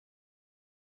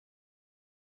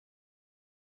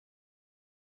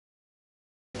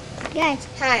Guys,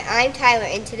 hi, I'm Tyler,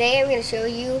 and today I'm going to show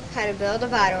you how to build a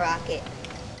bottle rocket.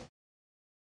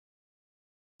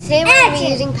 Today we're going to be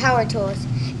using power tools,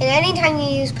 and anytime you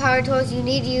use power tools, you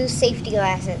need to use safety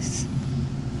glasses.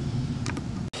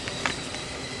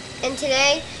 And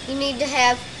today, you need to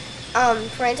have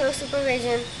parental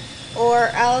supervision, or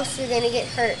else you're going to get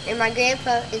hurt. And my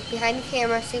grandpa is behind the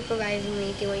camera supervising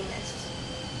me doing this.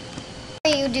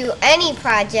 Before you do any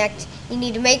project, you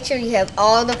need to make sure you have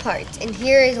all the parts, and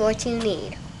here is what you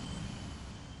need.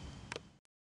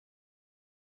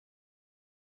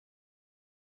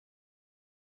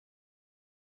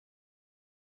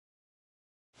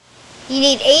 You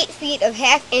need 8 feet of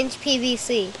half-inch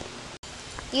PVC.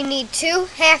 You need 2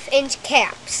 half-inch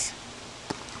caps,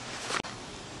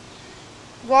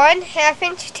 1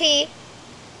 half-inch T,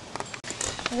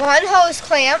 1 hose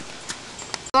clamp,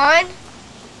 1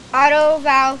 auto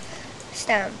valve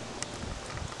stem.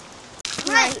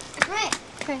 Right.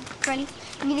 Okay, ready?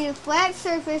 You need a flat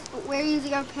surface, but we're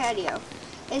using our patio.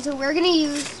 And so we're going to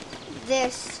use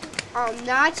this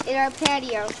notch in our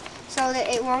patio so that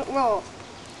it won't roll.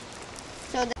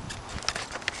 So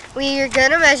we are going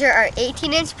to measure our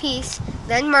 18-inch piece,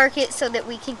 then mark it so that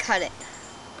we can cut it.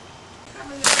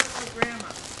 Come and look with Grandma.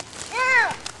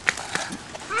 No.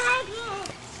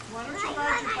 Why don't you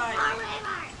ride your bike?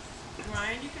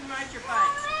 Ryan, you can ride your bike.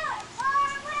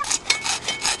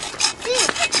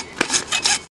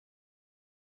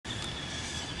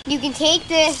 You can take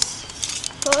this,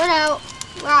 pull it out,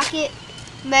 lock it,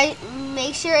 make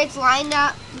sure it's lined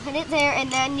up, put it there, and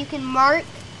then you can mark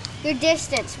your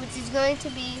distance, which is going to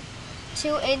be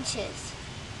 2 inches.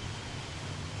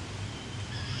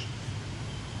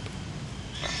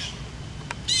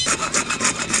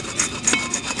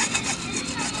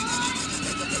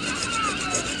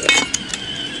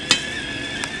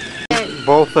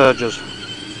 Both edges.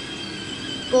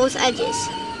 Both edges.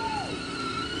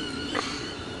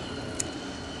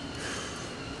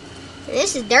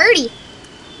 This is dirty.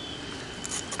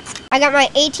 I got my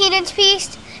 18-inch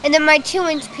piece and then my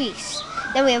 2-inch piece.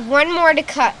 Then we have one more to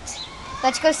cut.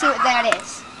 Let's go see what that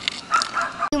is.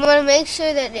 You want to make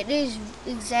sure that it is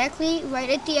exactly right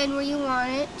at the end where you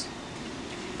want it.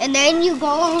 And then you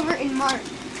go over and mark.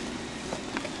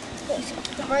 Okay, so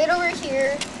come right over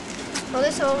here, pull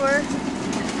this over, and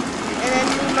then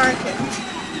we mark it.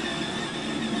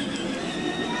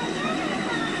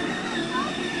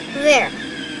 There.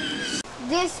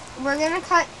 This, we're going to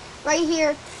cut right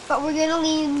here, but we're going to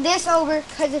lean this over,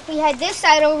 because if we had this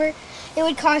side over, it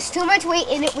would cause too much weight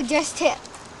and it would just tip.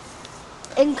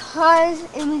 And we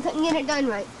couldn't get it done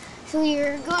right. So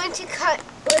you're going to cut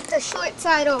with the short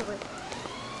side over.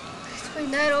 Let's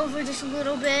bring that over just a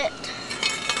little bit.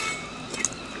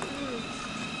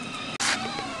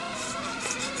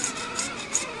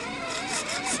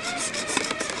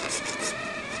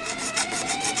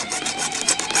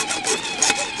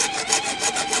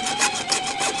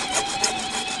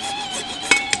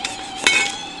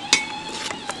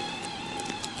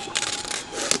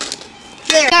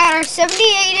 There. We got our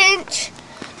 78-inch,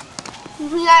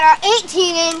 we got our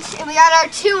 18-inch, and we got our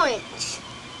 2-inch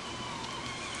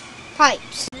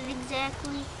pipes.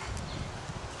 Exactly.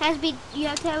 Has to be. You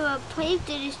have to have a pipe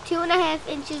that is 2.5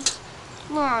 inches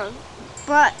long,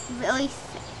 but really thick.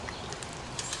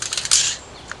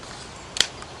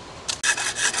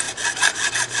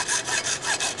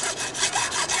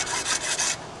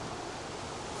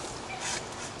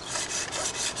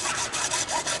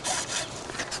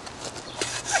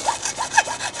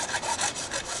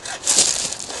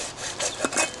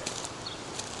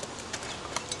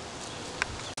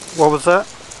 What was that?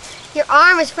 Your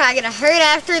arm is probably gonna hurt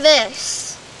after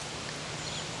this.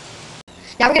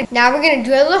 Now we're gonna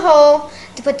drill the hole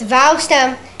to put the valve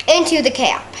stem into the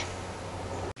cap.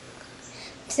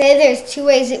 Today there's 2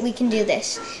 ways that we can do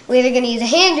this. We're either gonna use a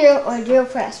hand drill or a drill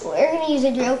press. Well, we're gonna use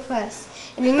a drill press.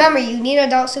 And remember, you need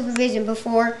adult supervision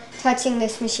before touching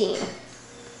this machine.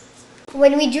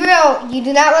 When we drill, you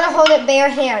do not want to hold it bare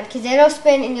hand because it'll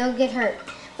spin and you'll get hurt.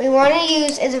 What we want to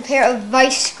use is a pair of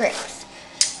vice grips,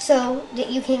 so that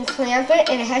you can clamp it,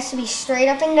 and it has to be straight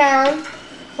up and down.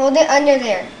 Hold it under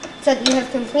there so that you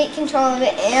have complete control of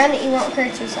it and you won't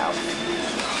hurt yourself.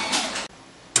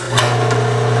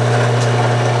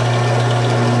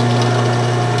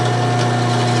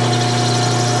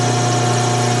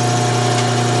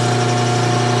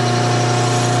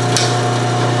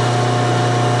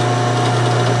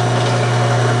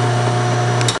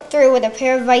 Through with a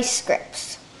pair of vice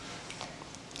grips.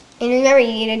 And remember,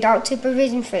 you need adult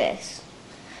supervision for this.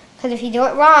 Because if you do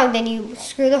it wrong, then you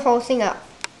screw the whole thing up.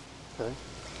 Okay.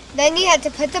 Then you have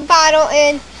to put the bottle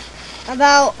in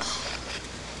about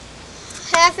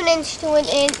half an inch to an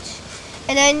inch,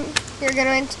 and then you're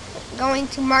going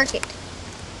to mark it.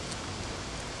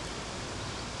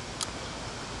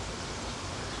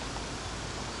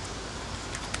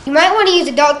 You might want to use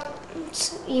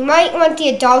adults. You might want the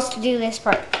adults to do this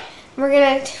part. We're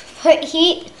gonna put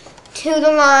heat to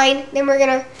the line, then we're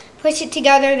gonna push it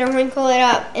together to wrinkle it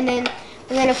up, and then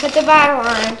we're gonna put the bottle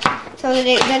on so that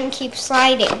it doesn't keep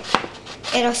sliding.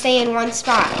 It'll stay in one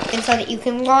spot, and so that you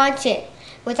can launch it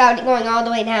without it going all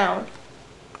the way down.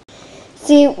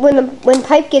 See, when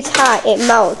pipe gets hot, it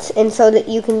melts, and so that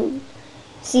you can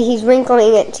see he's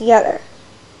wrinkling it together.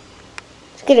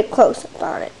 Let's get a close up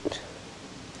on it.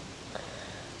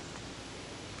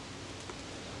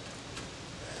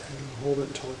 Hold it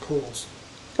until it cools.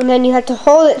 And then you have to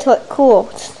hold it till it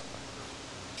cools.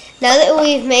 Now that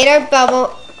we've made our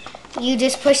bubble, you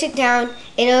just push it down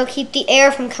and it'll keep the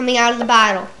air from coming out of the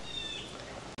bottle.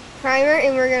 Primer,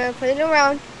 and we're going to put it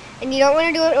around. And you don't want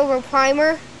to do it over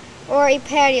primer or a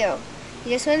patio.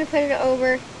 You just want to put it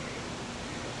over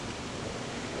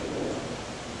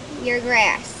your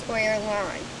grass or your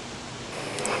lawn.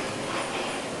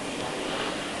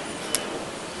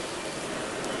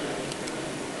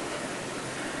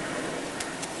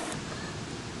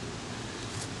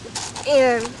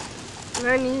 And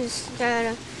then you just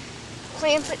gotta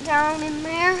clamp it down in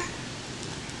there.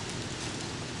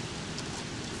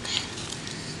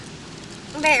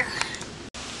 There.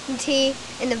 The T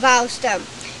and the valve stem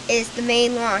is the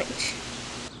main launch.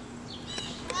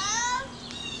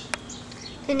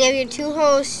 Then you have your two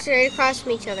holes straight across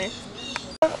from each other.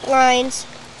 Lines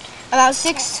about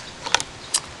 6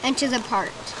 inches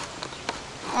apart,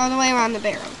 all the way around the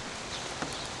barrel.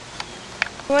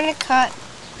 You want to cut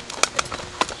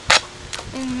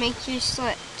and make your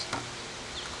slit.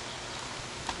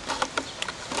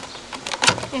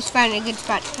 Just find a good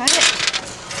spot to cut it.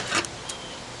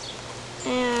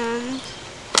 And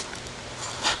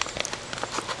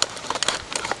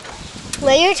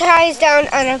lay your ties down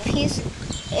on a piece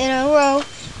in a row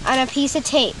on a piece of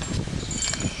tape.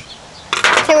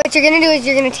 So what you're gonna do is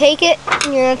you're gonna take it,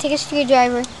 and you're gonna take a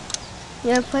screwdriver,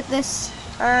 you're gonna put this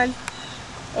on,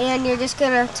 and you're just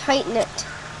gonna tighten it.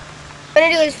 What you're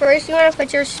gonna do is first you wanna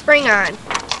put your spring on.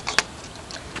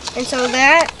 And so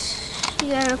that you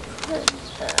gotta put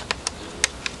that.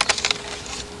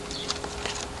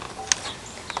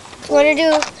 What you wanna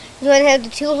do is you wanna have the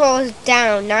two holes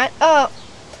down, not up.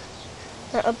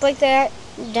 Not up like that,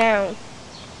 down.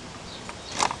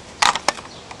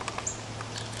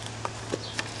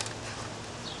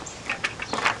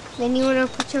 Then you want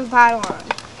to put your bottle on.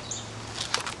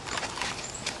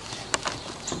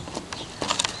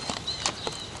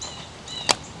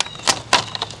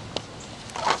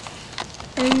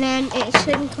 And then it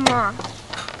shouldn't come off.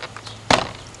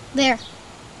 There.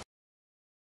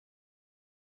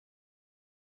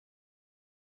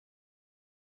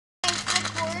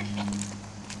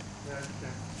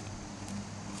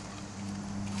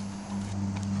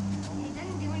 It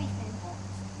doesn't do anything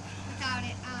without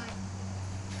it on.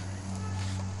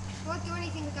 It won't do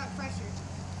anything without pressure,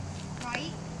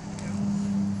 right?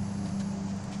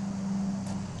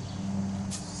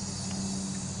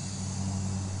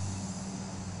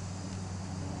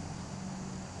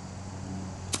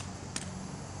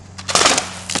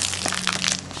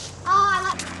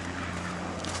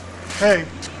 Hey,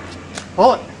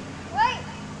 pull it. Wait!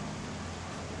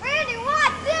 Randy,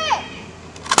 what's it?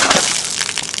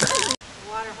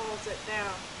 Water holds it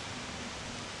down.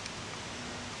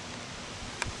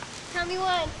 Tell me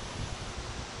when.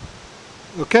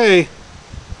 Okay, You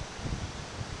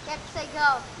have to say go.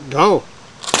 go.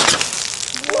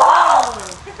 Whoa!